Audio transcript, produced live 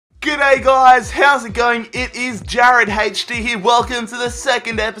G'day guys, how's it going? It is JarradHD here. Welcome to the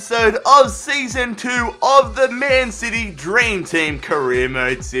second episode of Season 2 of the Man City Dream Team Career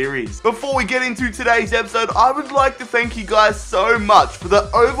Mode series. Before we get into today's episode, I would like to thank you guys so much for the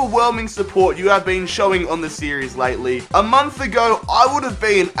overwhelming support you have been showing on the series lately. A month ago, I would have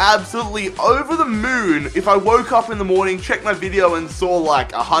been absolutely over the moon if I woke up in the morning, checked my video and saw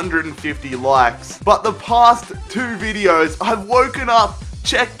like 150 likes. But the past two videos, I've woken up,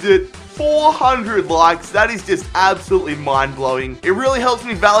 checked it, 400 likes. That is just absolutely mind-blowing. It really helps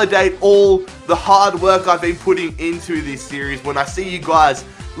me validate all the hard work I've been putting into this series when I see you guys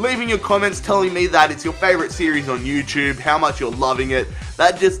leaving your comments telling me that it's your favorite series on YouTube, how much you're loving it.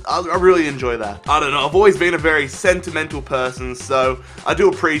 That just, I really enjoy that. I don't know, I've always been a very sentimental person, so I do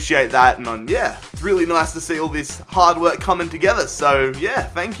appreciate that, and yeah, it's really nice to see all this hard work coming together, so yeah,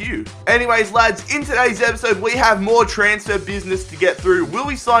 thank you. Anyways, lads, in today's episode, we have more transfer business to get through. Will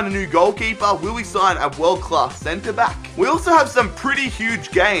we sign a new goalkeeper? Will we sign a world-class centre-back? We also have some pretty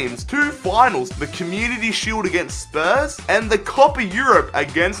huge games, two finals, the Community Shield against Spurs, and the Copa Europe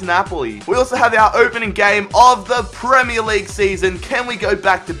against Napoli. We also have our opening game of the Premier League season. Can we go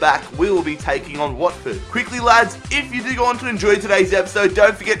back-to-back? We will be taking on Watford. Quickly, lads, if you do go on to enjoy today's episode,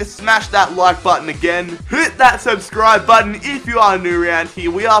 don't forget to smash that like button again. Hit that subscribe button if you are new around here.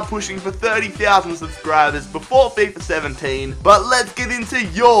 We are pushing for 30,000 subscribers before FIFA 17. But let's get into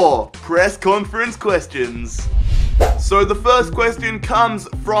your press conference questions. So the first question comes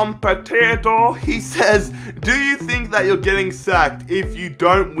from Potato. He says, do you think that you're getting sacked if you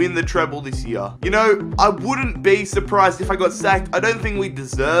don't win the treble this year? You know, I wouldn't be surprised if I got sacked. I don't think we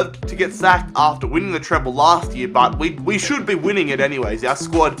deserved to get sacked after winning the treble last year, but we should be winning it anyways. Our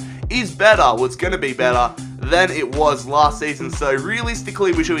squad is better, well, it's going to be better than it was last season, so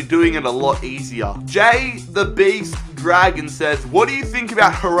realistically we should be doing it a lot easier. Jay the Beast Dragon says, what do you think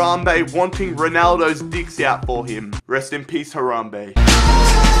about Harambe wanting Ronaldo's dicks out for him? Rest in peace, Harambe.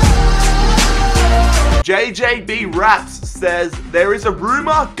 JJB Raps says, there is a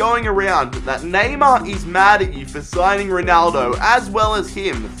rumor going around that Neymar is mad at you for signing Ronaldo as well as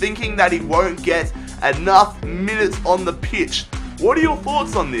him, thinking that he won't get enough minutes on the pitch. What are your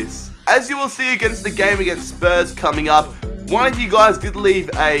thoughts on this? As you will see against the game against Spurs coming up, one of you guys did leave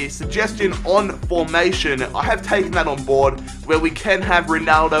a suggestion on formation. I have taken that on board, where we can have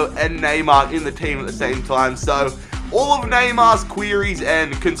Ronaldo and Neymar in the team at the same time. So all of Neymar's queries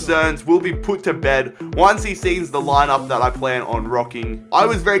and concerns will be put to bed once he sees the lineup that I plan on rocking. I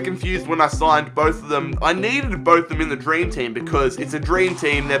was very confused when I signed both of them. I needed both of them in the dream team because it's a dream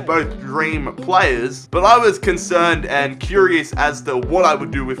team, they're both dream players, but I was concerned and curious as to what I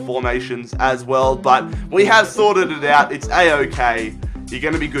would do with formations as well, but we have sorted it out. It's a-okay. You're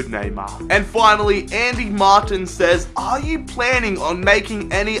going to be good, Neymar. And finally, Andy Martin says, are you planning on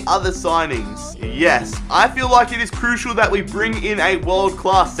making any other signings? Yes, I feel like it is crucial that we bring in a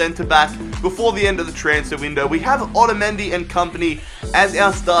world-class centre-back before the end of the transfer window. We have Otamendi and company as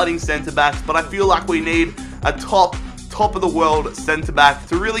our starting centre-backs, but I feel like we need a top of the world centre-back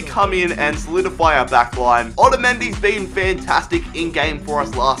to really come in and solidify our back line. Otamendi's been fantastic in-game for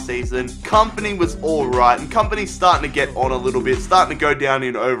us last season. Company was alright, and Company's starting to get on a little bit, starting to go down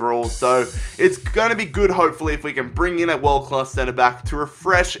in overall, so it's going to be good, hopefully, if we can bring in a world-class centre-back to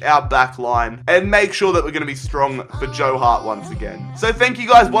refresh our back line and make sure that we're going to be strong for Joe Hart once again. So thank you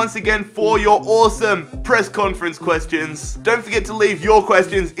guys once again for your awesome press conference questions. Don't forget to leave your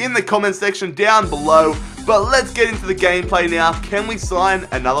questions in the comment section down below. But let's get into the gameplay now. Can we sign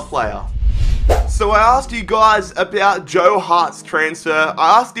another player? So I asked you guys about Joe Hart's transfer.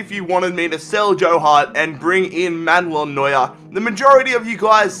 I asked if you wanted me to sell Joe Hart and bring in Manuel Neuer. The majority of you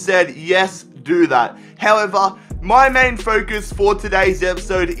guys said yes, do that. However, my main focus for today's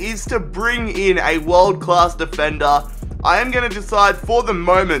episode is to bring in a world-class defender. I am going to decide for the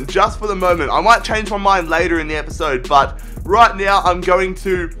moment, just for the moment. I might change my mind later in the episode, but right now I'm going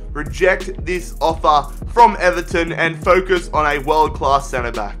to reject this offer from Everton and focus on a world-class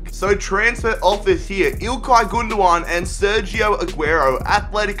centre-back. So transfer offers here, Ilkay Gundogan and Sergio Aguero.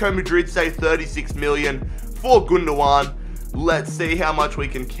 Atletico Madrid say 36 million for Gundogan. Let's see how much we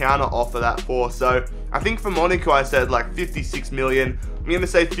can counter offer that for. So I think for Monaco I said like 56 million. I'm going to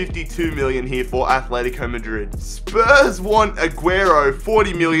say 52 million here for Atletico Madrid. Spurs want Aguero,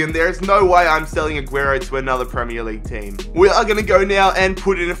 40 million. There is no way I'm selling Aguero to another Premier League team. We are going to go now and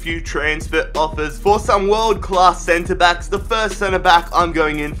put in a few transfer offers for some world-class centre-backs. The first centre-back I'm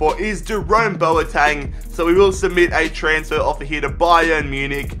going in for is Jerome Boateng. So we will submit a transfer offer here to Bayern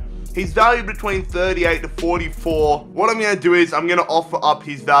Munich. He's valued between 38 to 44. What I'm going to do is I'm going to offer up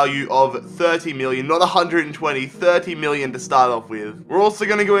his value of 30 million, not 120, 30 million to start off with. We're also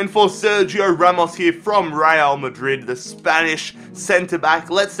going to go in for Sergio Ramos here from Real Madrid, the Spanish centre-back.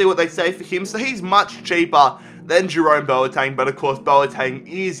 Let's see what they say for him. So he's much cheaper than Jerome Boateng, but of course Boateng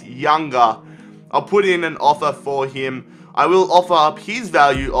is younger. I'll put in an offer for him. I will offer up his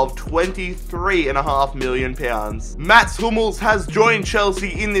value of £23.5 million. Mats Hummels has joined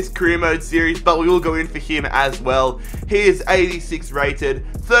Chelsea in this career mode series, but we will go in for him as well. He is 86 rated,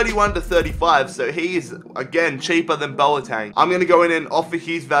 31 to 35, so he is, again, cheaper than Boateng. I'm going to go in and offer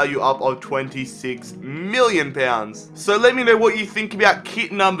his value up of £26 million. So let me know what you think about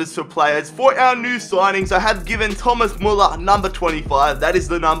kit numbers for players. For our new signings, I have given Thomas Muller number 25. That is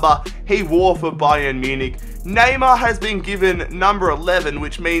the number he wore for Bayern Munich. Neymar has been given number 11,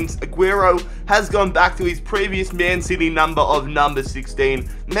 which means Aguero has gone back to his previous Man City number of number 16.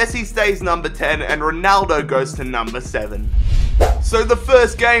 Messi stays number 10 and Ronaldo goes to number 7. So the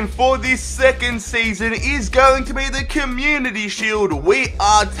first game for this second season is going to be the Community Shield. We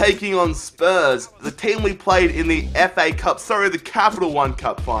are taking on Spurs, the team we played in the the Capital One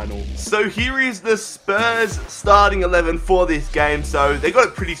Cup final. So here is the Spurs starting 11 for this game. So they got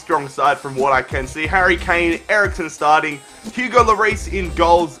a pretty strong side from what I can see. Harry Kane, Eriksen starting, Hugo Lloris in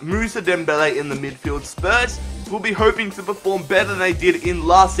goals, Moussa Dembele in the midfield. Spurs will be hoping to perform better than they did in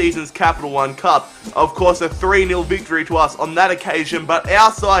last season's Capital One Cup. Of course, a 3-0 victory to us on that occasion, but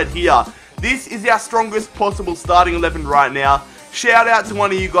our side here, this is our strongest possible starting 11 right now. Shout out to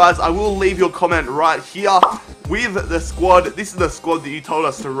one of you guys. I will leave your comment right here with the squad. This is the squad that you told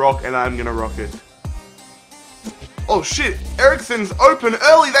us to rock, and I'm going to rock it. Oh shit, Eriksen's open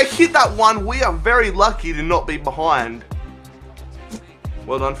early. They hit that one. We are very lucky to not be behind.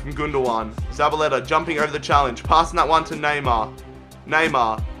 Well done from Gundogan. Zabaleta jumping over the challenge. Passing that one to Neymar.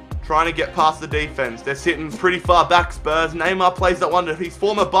 Neymar trying to get past the defense. They're sitting pretty far back, Spurs. Neymar plays that one to his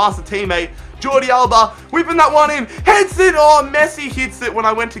former Barca teammate, Jordi Alba. Whipping that one in. Heads it. Oh, Messi hits it when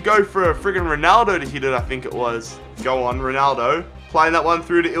I went to go for a friggin' Ronaldo to hit it, I think it was. Go on, Ronaldo. Playing that one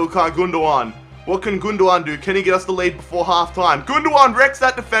through to Ilkay Gundogan. What can Gundogan do? Can he get us the lead before halftime? Gundogan wrecks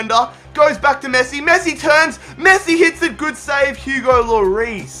that defender. Goes back to Messi. Messi turns. Messi hits it. Good save. Hugo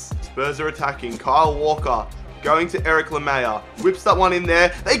Lloris. Spurs are attacking. Kyle Walker going to Eric Lamela. Whips that one in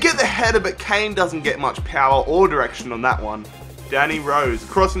there. They get the header, but Kane doesn't get much power or direction on that one. Danny Rose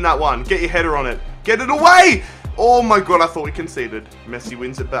crossing that one. Get your header on it. Get it away. Oh my god, I thought we conceded. Messi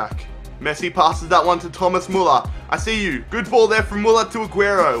wins it back. Messi passes that one to Thomas Muller. I see you. Good ball there from Muller to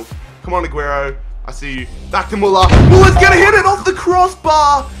Aguero. Come on, Aguero. I see you. Back to Muller. Muller's going to hit it off the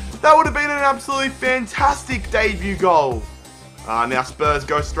crossbar. That would have been an absolutely fantastic debut goal. Now Spurs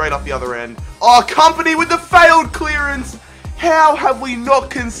go straight up the other end. Oh, Company with the failed clearance. How have we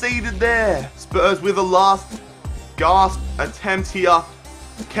not conceded there? Spurs with a last gasp attempt here.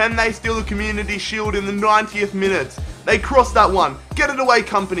 Can they steal the Community Shield in the 90th minute? They cross that one. Get it away,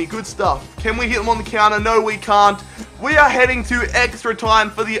 Company. Good stuff. Can we hit them on the counter? No, we can't. We are heading to extra time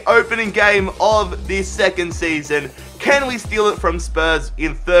for the opening game of this second season. Can we steal it from Spurs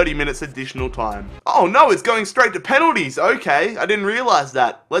in 30 minutes additional time? Oh no, it's going straight to penalties. Okay, I didn't realize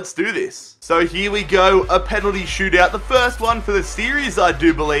that. Let's do this. So here we go, a penalty shootout. The first one for the series, I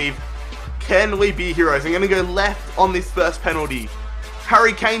do believe. Can we be heroes? I'm going to go left on this first penalty.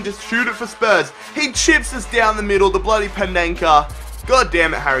 Harry Kane just shoot it for Spurs. He chips us down the middle, the bloody Panenka. God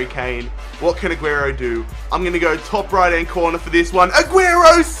damn it, Harry Kane. What can Aguero do? I'm going to go top right-hand corner for this one.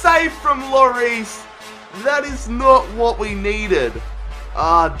 Aguero saved from Lloris. That is not what we needed.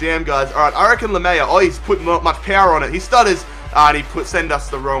 Ah, damn, guys. All right, I reckon Lamela. Oh, he's putting not much power on it. He stutters. And he send us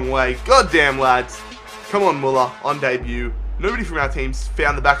the wrong way. God damn, lads. Come on, Muller, on debut. Nobody from our team's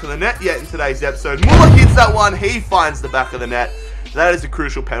found the back of the net yet in today's episode. Muller hits that one. He finds the back of the net. That is a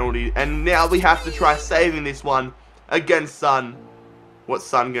crucial penalty. And now we have to try saving this one against Son. What's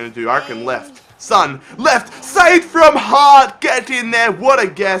Son going to do? I reckon left. Son, left. Saved from Hart. Get in there. What a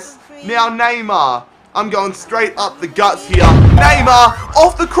guess. Now Neymar. I'm going straight up the guts here. Neymar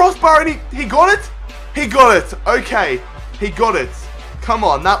off the crossbar and he got it? He got it. Okay. He got it. Come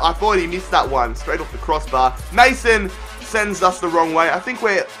on. I thought he missed that one. Straight off the crossbar. Mason sends us the wrong way. I think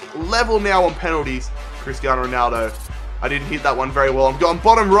we're level now on penalties. Cristiano Ronaldo. I didn't hit that one very well. I'm going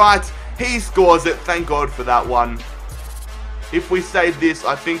bottom right. He scores it. Thank God for that one. If we save this,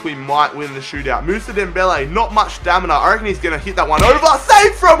 I think we might win the shootout. Moussa Dembele, not much stamina. I reckon he's going to hit that one over.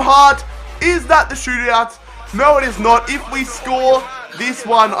 Save from Hart. Is that the shootout? No, it is not. If we score this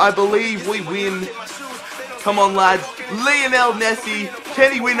one, I believe we win. Come on, lads. Lionel Messi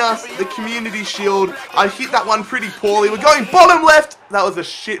Can he win us the Community Shield? I hit that one pretty poorly. We're going bottom left. That was a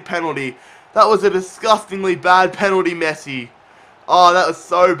shit penalty. That was a disgustingly bad penalty, Messi. Oh, that was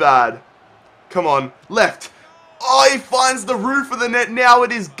so bad. Come on, left. Oh, he finds the roof of the net. Now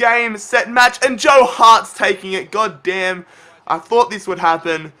it is game, set, match. And Joe Hart's taking it. God damn. I thought this would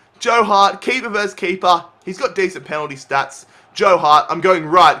happen. Joe Hart, keeper versus keeper. He's got decent penalty stats. Joe Hart, I'm going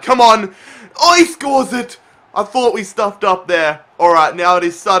right. Come on. Oh, he scores it. I thought we stuffed up there. Alright, now it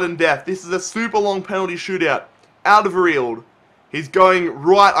is sudden death. This is a super long penalty shootout. Out of field. He's going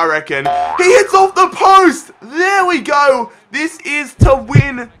right, I reckon. He hits off the post! There we go! This is to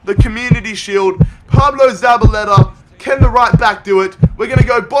win the Community Shield. Pablo Zabaleta. Can the right back do it? We're going to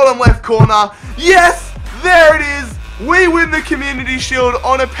go bottom left corner. Yes! There it is! We win the Community Shield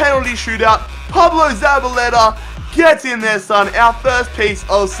on a penalty shootout. Pablo Zabaleta, get in there, son. Our first piece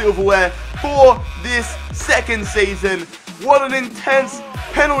of silverware for this second season. What an intense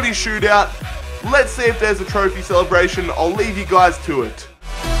penalty shootout. Let's see if there's a trophy celebration. I'll leave you guys to it.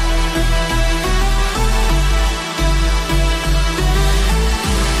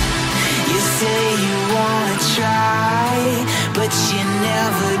 You say you wanna try, but you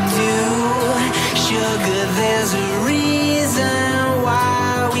never do. Sugar, there's a reason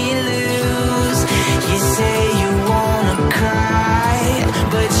why we lose. You say you wanna cry,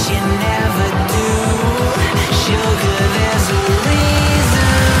 but you never do. Sugar, there's a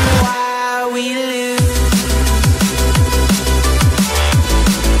reason why we lose.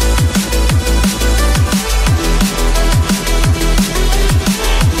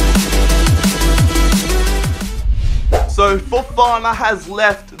 So, Fofana has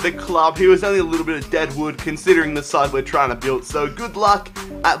left the club. He was only a little bit of dead wood considering the side we're trying to build. So, good luck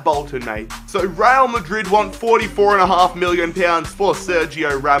at Bolton, mate. So, Real Madrid want £44.5 million for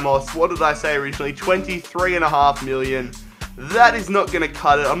Sergio Ramos. What did I say originally? £23.5 million. That is not going to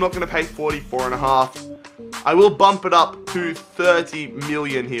cut it. I'm not going to pay 44.5. I will bump it up to 30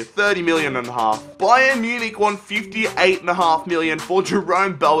 million here. 30 million and a half. Bayern Munich want 58.5 million for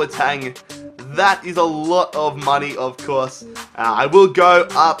Jerome Boateng. That is a lot of money, of course. I will go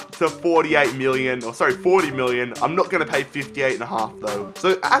up to 48 million, or sorry, 40 million. I'm not going to pay 58.5 though.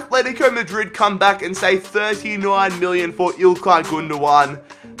 So Atletico Madrid come back and say 39 million for İlkay Gündoğan.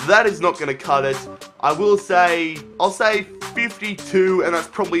 That is not going to cut it. I'll say 52, and that's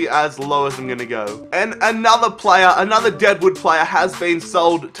probably as low as I'm going to go. And another player, another Deadwood player has been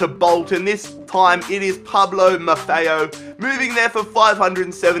sold to Bolton. This time it is Pablo Maffeo, moving there for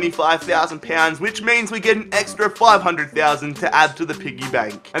 £575,000, which means we get an extra 500,000 to add to the piggy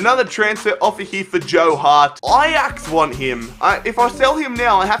bank. Another transfer offer here for Joe Hart. Ajax want him. If I sell him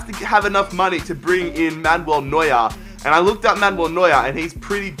now, I have to have enough money to bring in Manuel Neuer. And I looked up Manuel Neuer, and he's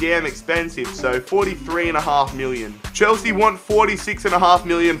pretty damn expensive, so 43.5 million. Chelsea want 46.5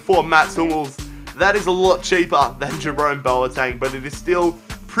 million for Mats Hummels. That is a lot cheaper than Jerome Boateng, but it is still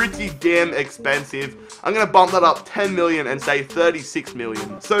pretty damn expensive. I'm going to bump that up 10 million and say 36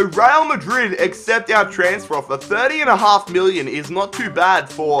 million. So Real Madrid accept our transfer offer. 30.5 million is not too bad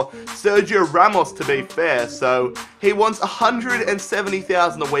for Sergio Ramos, to be fair. So he wants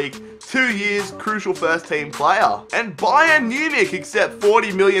 170,000 a week. 2 years, crucial first team player. And Bayern Munich accept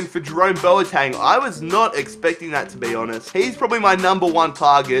 40 million for Jerome Boateng. I was not expecting that, to be honest. He's probably my #1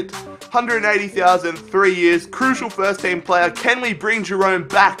 target. 180,000, 3 years, crucial first team player. Can we bring Jerome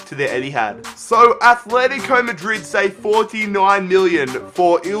back to the Etihad? So Atletico Madrid say 49 million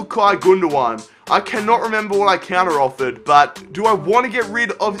for İlkay Gündoğan. I cannot remember what I counter-offered, but do I want to get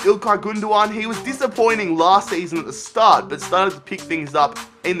rid of İlkay Gündoğan? He was disappointing last season at the start, but started to pick things up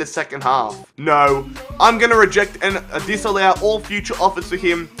in the second half. No, I'm going to reject and disallow all future offers for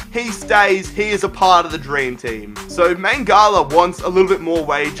him. He stays, he is a part of the dream team. So Mangala wants a little bit more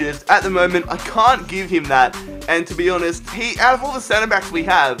wages. At the moment, I can't give him that, and to be honest, out of all the centre backs we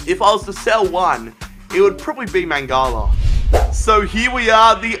have, if I was to sell one, it would probably be Mangala. So here we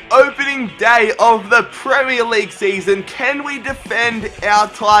are, the opening day of the Premier League season. Can we defend our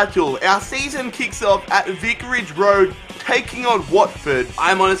title? Our season kicks off at Vicarage Road, taking on Watford.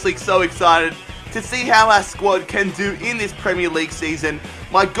 I'm honestly so excited to see how our squad can do in this Premier League season.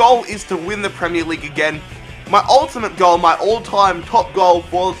 My goal is to win the Premier League again. My ultimate goal, my all-time top goal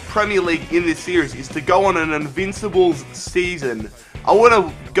for Premier League in this series is to go on an Invincibles season. I want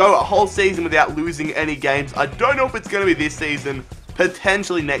to go a whole season without losing any games. I don't know if it's going to be this season,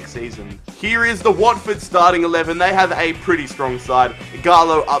 potentially next season. Here is the Watford starting 11. They have a pretty strong side.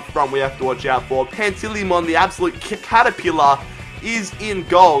 Garlo up front we have to watch out for. Pantilimon, the absolute caterpillar. is in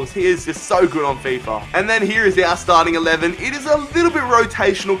goals. He is just so good on FIFA. And then here is our starting 11. It is a little bit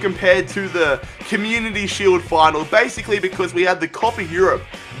rotational compared to the Community Shield final, basically because we had the Copa Europe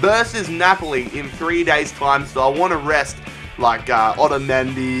versus Napoli in 3 days' time, so I want to rest like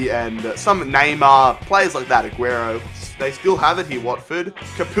Otamendi and some Neymar, players like that, Aguero. They still have it here, Watford.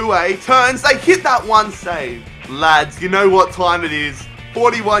 Capoue turns, they hit that one save. Lads, you know what time it is.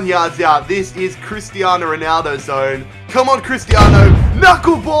 41 yards out. This is Cristiano Ronaldo zone. Come on, Cristiano.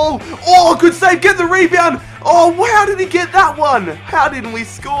 Knuckleball. Oh, good save. Get the rebound. Oh, how did he get that one? How didn't we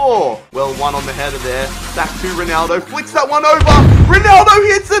score? Well, one on the header there. Back to Ronaldo. Flicks that one over.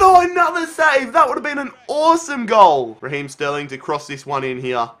 Ronaldo hits it. Oh, another save. That would have been an awesome goal. Raheem Sterling to cross this one in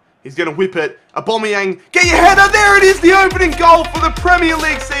here. He's going to whip it. Aubameyang, get your header. There it is, the opening goal for the Premier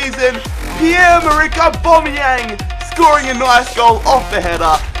League season. Pierre-Emerick Aubameyang scoring a nice goal off the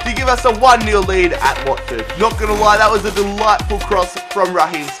header to give us a 1-0 lead at Watford. Not going to lie, that was a delightful cross from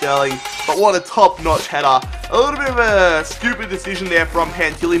Raheem Sterling, but what a top-notch header. A little bit of a stupid decision there from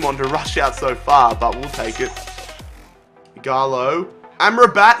Pantilimon to rush out so far, but we'll take it. Gallo.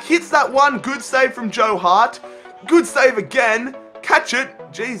 Amrabat hits that one. Good save from Joe Hart. Good save again. Catch it.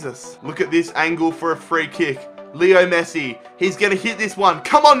 Jesus. Look at this angle for a free kick. Leo Messi. He's going to hit this one.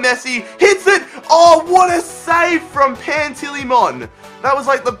 Come on, Messi. Hits it. Oh, what a save from Pantilimon. That was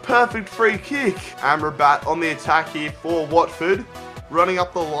like the perfect free kick. Amrabat on the attack here for Watford. Running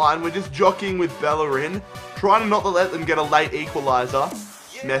up the line. We're just jockeying with Bellerin. Trying to not let them get a late equaliser.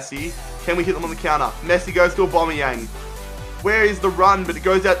 Messi. Can we hit them on the counter? Messi goes to Aubameyang. Where is the run? But it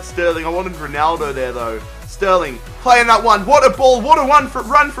goes out to Sterling. I wanted Ronaldo there, though. Sterling playing that one. What a ball. What a run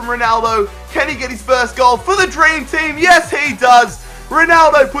from Ronaldo. Can he get his first goal for the Dream Team? Yes, he does.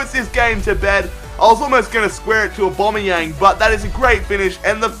 Ronaldo puts this game to bed. I was almost going to square it to Aubameyang, but that is a great finish.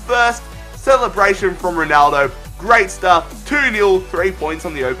 And the first celebration from Ronaldo. Great stuff. 2-0, 3 points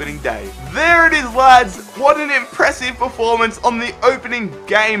on the opening day. There it is, lads. What an impressive performance on the opening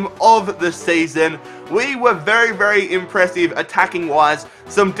game of the season. We were very, very impressive attacking-wise.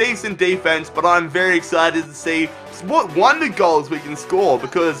 Some decent defense, but I'm very excited to see what wonder goals we can score,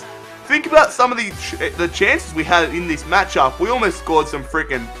 because think about some of the chances we had in this matchup. We almost scored some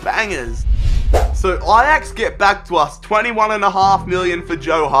freaking bangers. So Ajax get back to us. 21.5 million for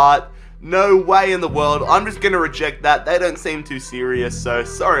Joe Hart. No way in the world. I'm just going to reject that. They don't seem too serious, so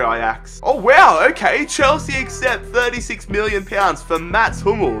sorry, Ajax. Oh, wow. Okay. Chelsea accept £36 million for Mats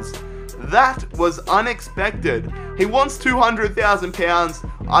Hummels. That was unexpected. He wants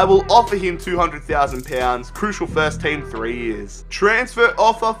 £200,000. I will offer him £200,000. Crucial first team, 3 years. Transfer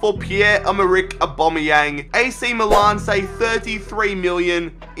offer for Pierre-Emerick Aubameyang. AC Milan say $33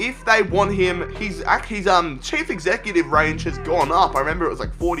 million. If they want him, his chief executive range has gone up. I remember it was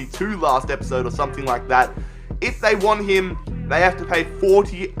like 42 last episode or something like that. If they want him, they have to pay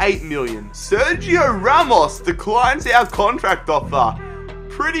 $48 million. Sergio Ramos declines our contract offer.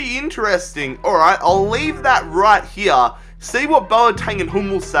 Pretty interesting. Alright, I'll leave that right here. See what Boateng and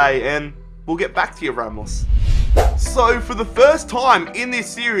Hummels say, and we'll get back to you, Ramos. So, for the first time in this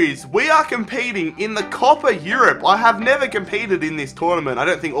series, we are competing in the Copa Europe. I have never competed in this tournament, I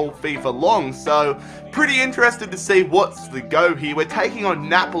don't think all FIFA long, so pretty interested to see what's the go here. We're taking on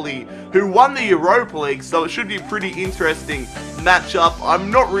Napoli, who won the Europa League, so it should be a pretty interesting matchup. I'm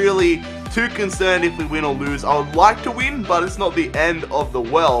not really too concerned if we win or lose. I would like to win, but it's not the end of the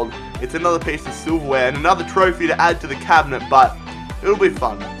world. It's another piece of silverware and another trophy to add to the cabinet, but it'll be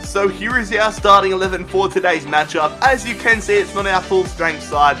fun. So here is our starting 11 for today's matchup. As you can see, it's not our full strength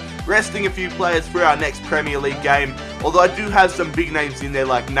side. Resting a few players for our next Premier League game. Although I do have some big names in there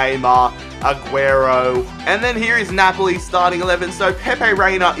like Neymar, Aguero. And then here is Napoli starting 11. So Pepe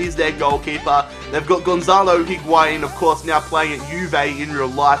Reina is their goalkeeper. They've got Gonzalo Higuain, of course, now playing at Juve in real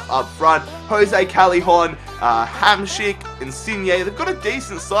life up front. Jose Callejon, Hamšík, Insigne. They've got a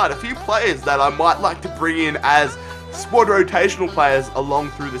decent side. A few players that I might like to bring in as squad rotational players along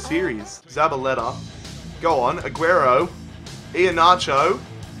through the series. Zabaleta. Go on. Aguero. Iheanacho.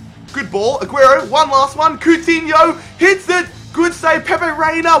 Good ball. Aguero. One last one. Coutinho. Hits it. Good save. Pepe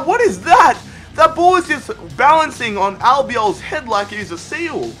Reina. What is that? That ball is just balancing on Albiol's head like it is a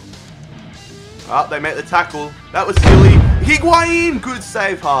seal. Oh, they make the tackle. That was silly. Higuain. Good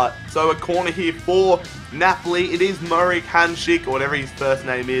save, Hart. So a corner here for Napoli. It is Marek Hamšík, or whatever his first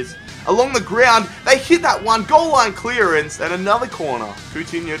name is. Along the ground, they hit that one. Goal line clearance and another corner.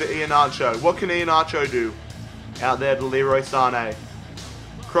 Coutinho to Iheanacho. What can Iheanacho do? Out there to Leroy Sané.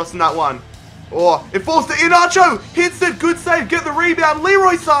 Crossing that one. Oh, it falls to Iheanacho. Hits it. Good save. Get the rebound.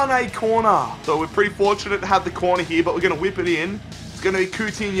 Leroy Sané corner. So we're pretty fortunate to have the corner here, but we're going to whip it in. It's going to be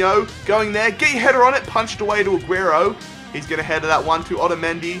Coutinho going there. Get your header on it. Punched away to Aguero. He's going to head to that one to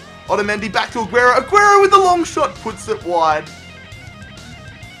Otamendi. Otamendi back to Aguero. Aguero with the long shot puts it wide.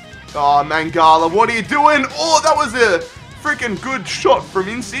 Oh, Mangala, what are you doing? Oh, that was a freaking good shot from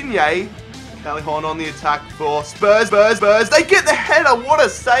Insigne. Callejon on the attack for Spurs. They get the header. What a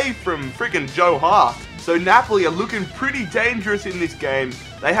save from freaking Joe Hart. So Napoli are looking pretty dangerous in this game.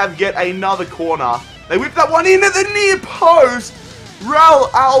 They have yet another corner. They whip that one in at the near post. Raul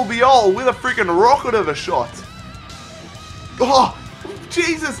Albiol with a freaking rocket of a shot. Oh,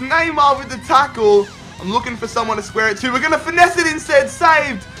 Jesus, Neymar with the tackle. I'm looking for someone to square it to. We're going to finesse it instead.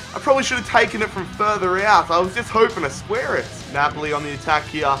 Saved. I probably should have taken it from further out. I was just hoping to square it. Napoli on the attack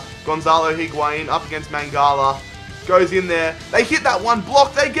here. Gonzalo Higuain up against Mangala. Goes in there. They hit that one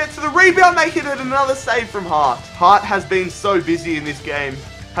block. They get to the rebound. They hit it. Another save from Hart. Hart has been so busy in this game.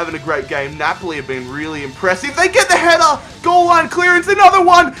 Having a great game. Napoli have been really impressive. They get the header. Goal line clearance. Another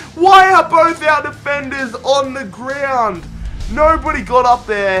one. Why are both our defenders on the ground? Nobody got up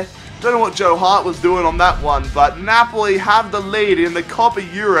there. Don't know what Joe Hart was doing on that one, but Napoli have the lead in the Copa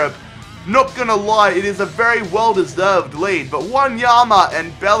Europe. Not gonna lie, it is a very well-deserved lead, but Wanyama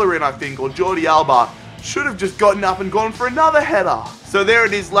and Bellerin, I think, or Jordi Alba, should have just gotten up and gone for another header. So there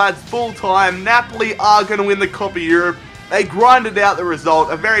it is, lads, full time. Napoli are gonna win the Copa Europe. They grinded out the result.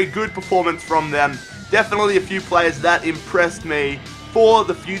 A very good performance from them. Definitely a few players that impressed me. For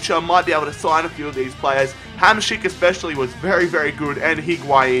the future, I might be able to sign a few of these players. Hamšík especially was very, very good, and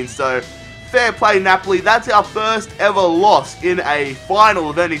Higuain. So, fair play, Napoli. That's our first ever loss in a final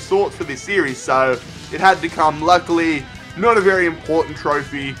of any sort for this series. So, it had to come. Luckily, not a very important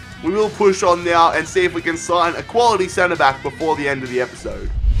trophy. We will push on now and see if we can sign a quality centre-back before the end of the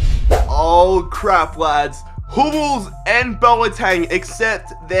episode. Oh, crap, lads. Hummels and Boateng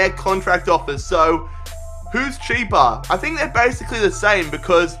accept their contract offers. So, who's cheaper? I think they're basically the same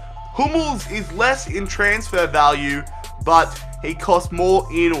because Hummels is less in transfer value, but he costs more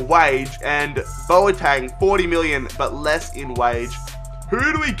in wage, and Boateng 40 million, but less in wage. Who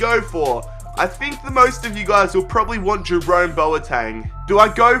do we go for? I think the most of you guys will probably want Jerome Boateng. Do I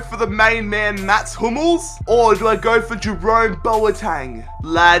go for the main man Mats Hummels, or do I go for Jerome Boateng?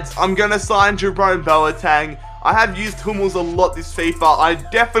 Lads, I'm gonna sign Jerome Boateng. I have used Hummels a lot this FIFA. I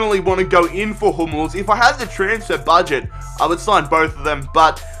definitely want to go in for Hummels. If I had the transfer budget, I would sign both of them,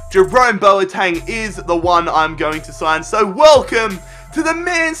 but Jerome Boateng is the one I'm going to sign. So welcome to the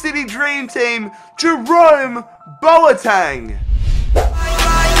Man City Dream Team, Jerome Boateng.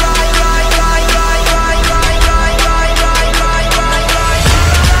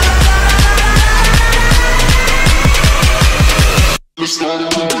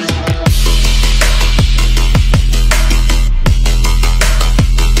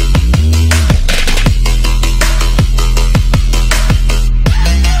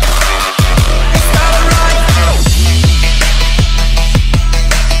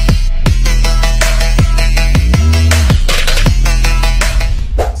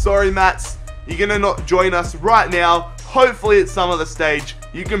 Sorry, Mats, you're gonna not join us right now. Hopefully at some other stage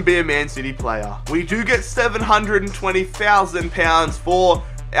you can be a Man City player. We do get £720,000 for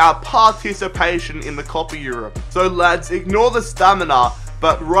our participation in the Copa Europe. So lads, ignore the stamina,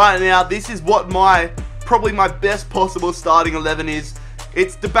 but right now this is what probably my best possible starting 11 is.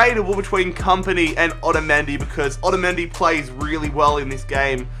 It's debatable between Kompany and Otamendi because Otamendi plays really well in this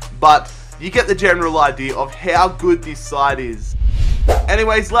game, but you get the general idea of how good this side is.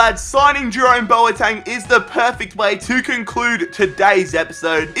 Anyways, lads, signing Jerome Boateng is the perfect way to conclude today's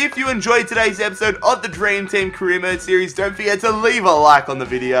episode. If you enjoyed today's episode of the Dream Team Career Mode series, don't forget to leave a like on the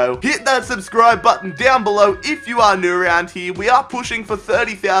video. Hit that subscribe button down below if you are new around here. We are pushing for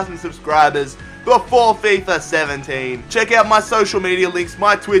 30,000 subscribers before FIFA 17. Check out my social media links,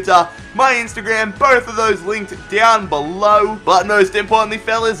 my Twitter, my Instagram, both of those linked down below. But most importantly,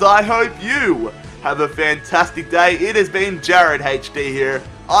 fellas, I hope you have a fantastic day. It has been JarradHD here.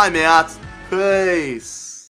 I'm out. Peace.